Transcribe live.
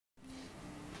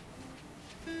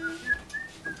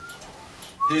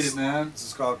Hit it, man. This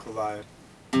is called Collide.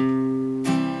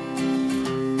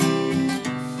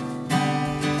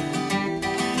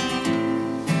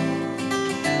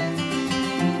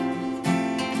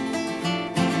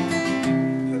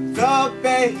 The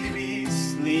baby's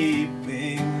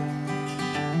sleeping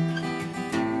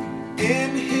in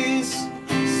his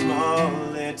small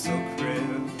little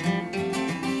crib.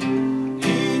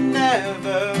 He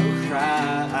never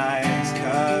cries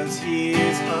 'cause he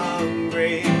is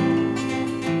hungry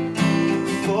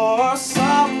for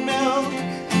some milk.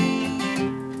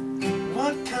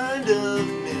 What kind of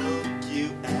milk, you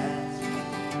ask?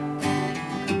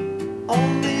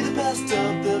 Only the best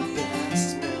of the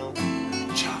best milk.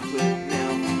 Chocolate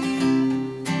milk.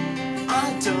 I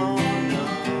don't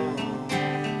know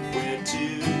where to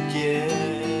get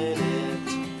it,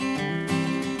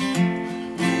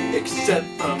 except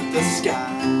from the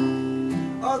sky.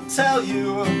 I'll tell you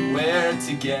where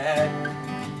to get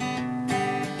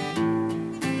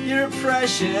your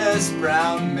precious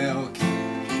brown milk.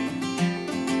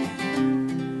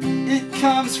 It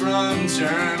comes from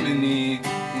Germany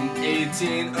in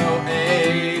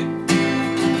 1808.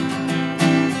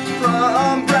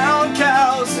 From brown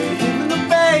cows, Even the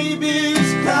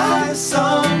babies cry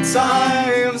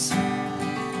sometimes.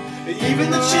 Even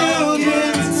the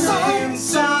children sing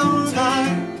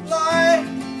sometimes.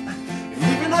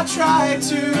 Even I try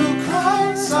to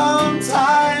cry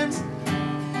sometimes.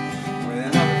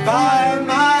 When I'm by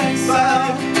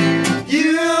myself,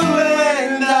 you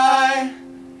and I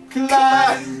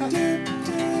collide.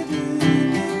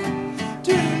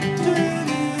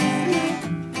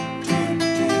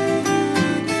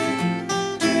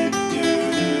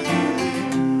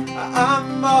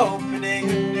 I'm opening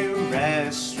a new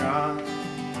restaurant.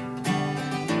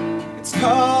 It's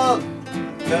called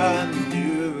The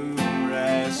New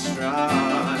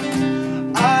Restaurant.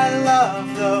 I love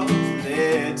those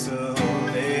little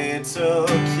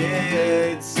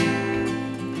kids.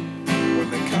 When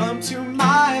they come to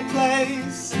my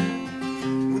place,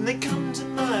 when they come to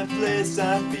my place,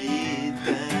 I feed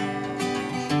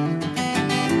them.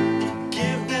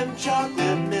 Give them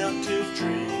chocolate milk to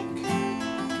drink,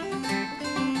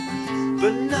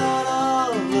 but not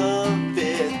all of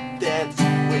it, that's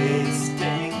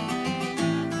wasting.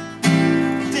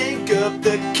 Think of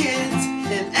the kids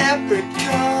in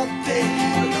Africa, they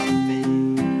have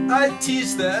nothing. I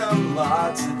teach them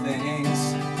lots of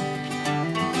things,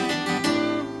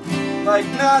 like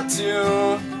not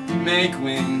to make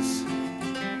wings.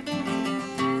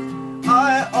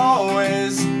 I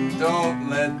always don't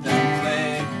let them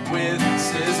play with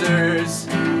scissors.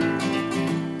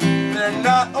 They're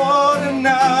not old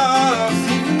enough.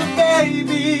 Even the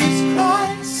babies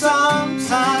cry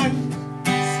sometimes.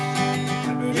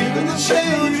 Even the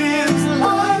children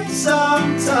lie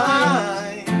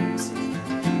sometimes.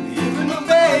 Even the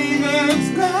babies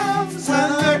laugh when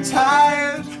they're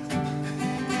tired.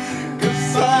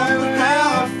 'Cause I'm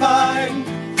now fine.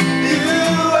 You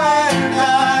and I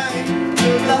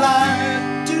collide.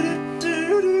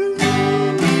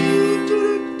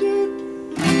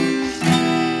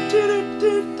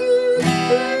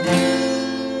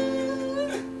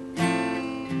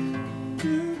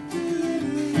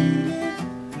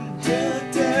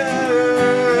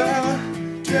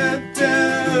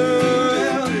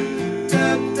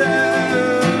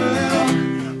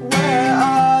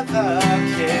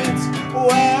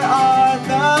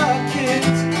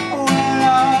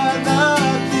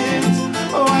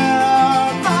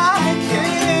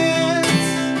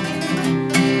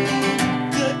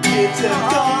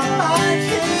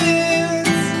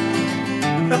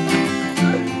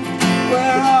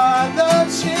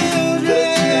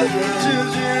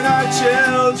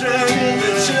 Children,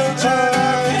 the children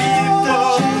are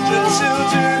people, the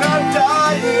children are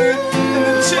dying, and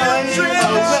the children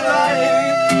are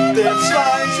dying, the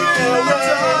children are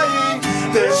dying,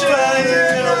 the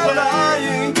children are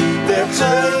dying, the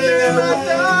children are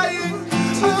dying,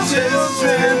 the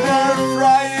children are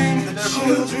frying, the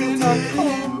children are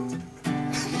cold,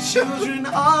 the children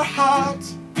are hot,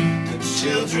 the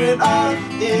children are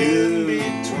in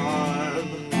between.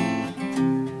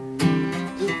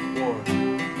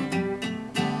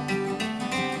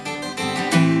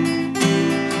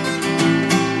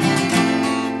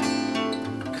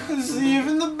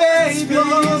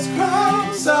 Babies cry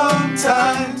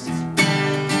sometimes.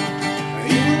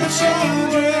 Even the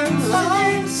children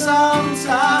lie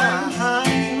sometimes.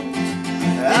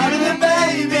 And the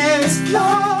babies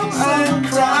come and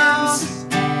cries.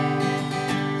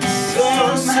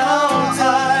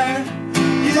 Sometime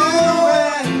you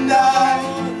and I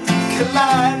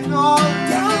collide. All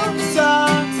down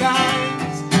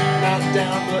sometimes, not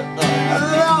down but up.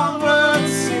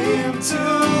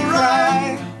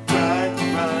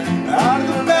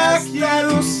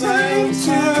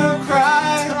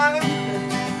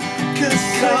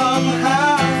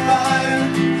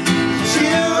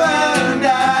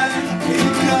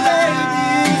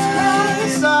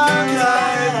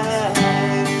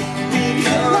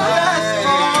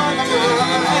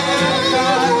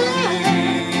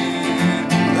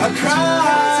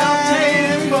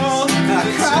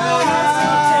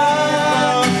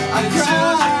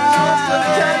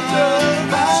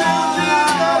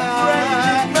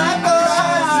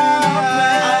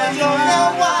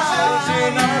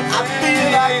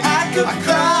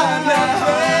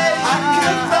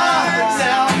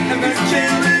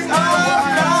 children